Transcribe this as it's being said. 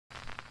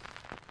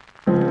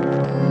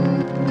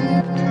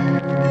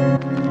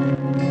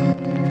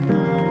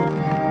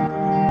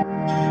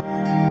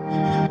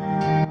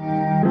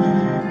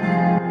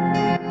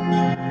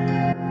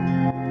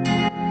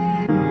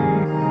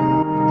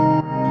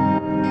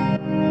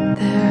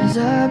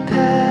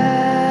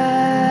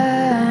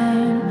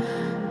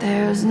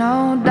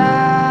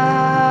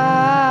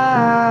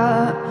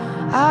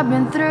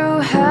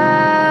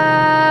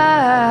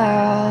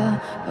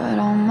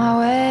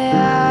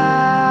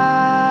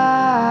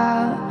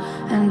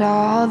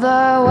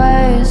the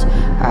ways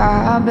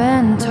I've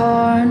been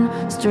torn,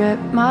 strip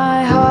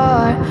my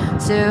heart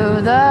to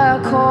the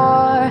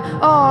core.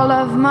 All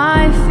of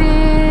my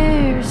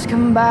fears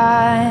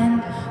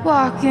combined,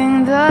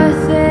 walking the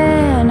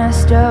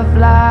thinnest of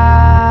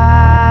lines.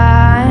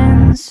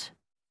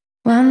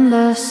 When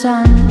the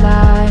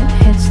sunlight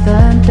hits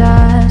the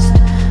dust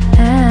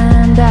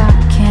and I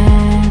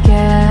can't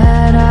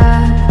get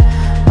up,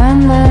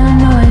 when the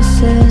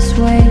noise is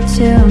way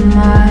too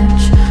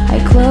much, I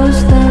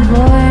close the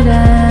void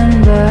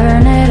and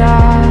burn it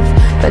off.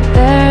 But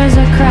there's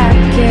a crack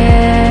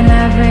in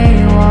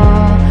every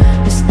wall.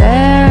 Is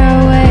there a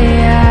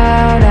way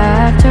out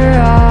after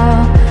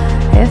all?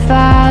 If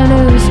I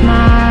lose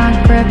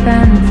my grip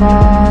and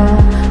fall,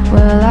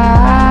 will I?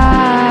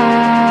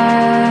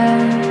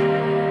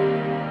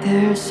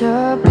 There's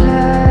a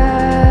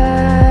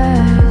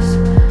place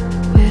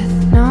with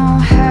no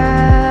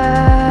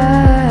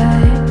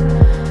height,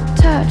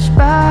 touched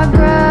by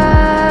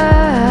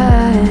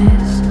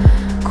grace,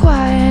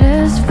 quiet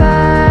as faith.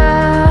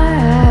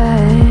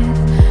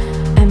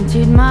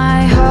 Emptied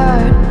my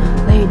heart,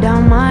 laid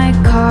down my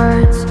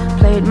cards,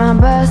 played my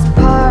best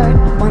part,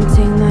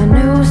 wanting a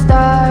new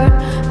start.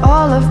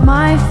 All of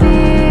my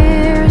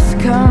fears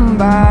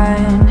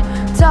combined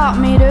taught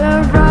me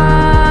to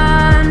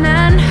run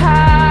and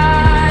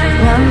hide.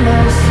 When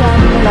the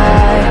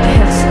sunlight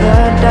hits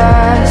the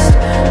dust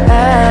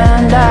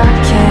and I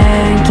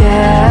can't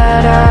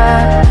get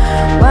up,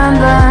 when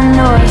the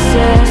noise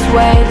is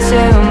way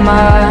too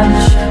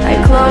much, I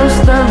close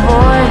the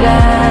void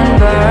and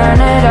burn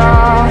it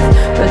off.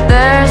 But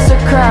there's a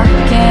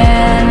crack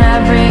in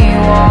every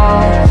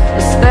wall.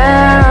 Is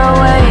there a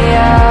way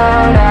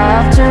out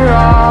after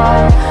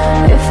all?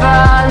 If I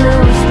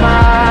lose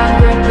my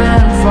grip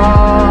and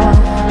fall,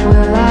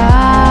 will I?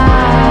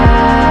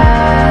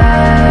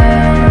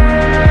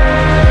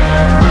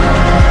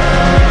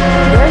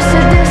 There's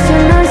a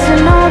dissonance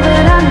in all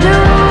that I do.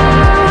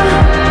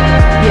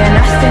 Yeah,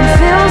 nothing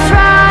feels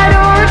right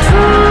or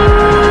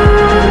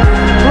true.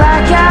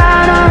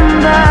 Blackout on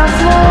the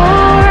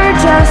floor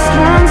just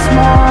once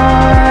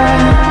more.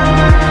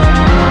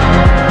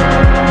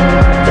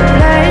 The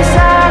place I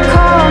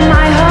call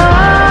my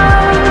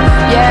home.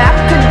 Yeah, I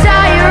could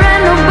die here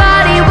and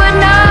nobody would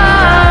know.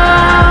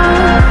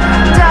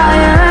 Die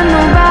here and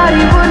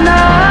nobody would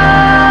know.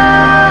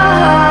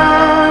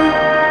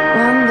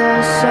 When the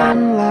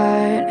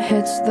sunlight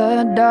hits the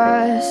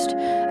dust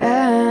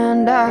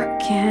and I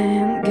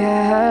can't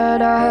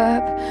get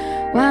up,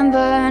 when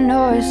the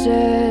noise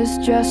is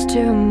just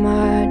too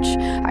much,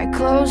 I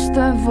close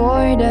the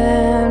void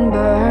and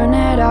burn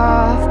it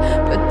off.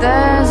 But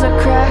there's a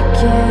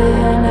crack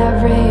in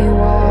every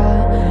wall.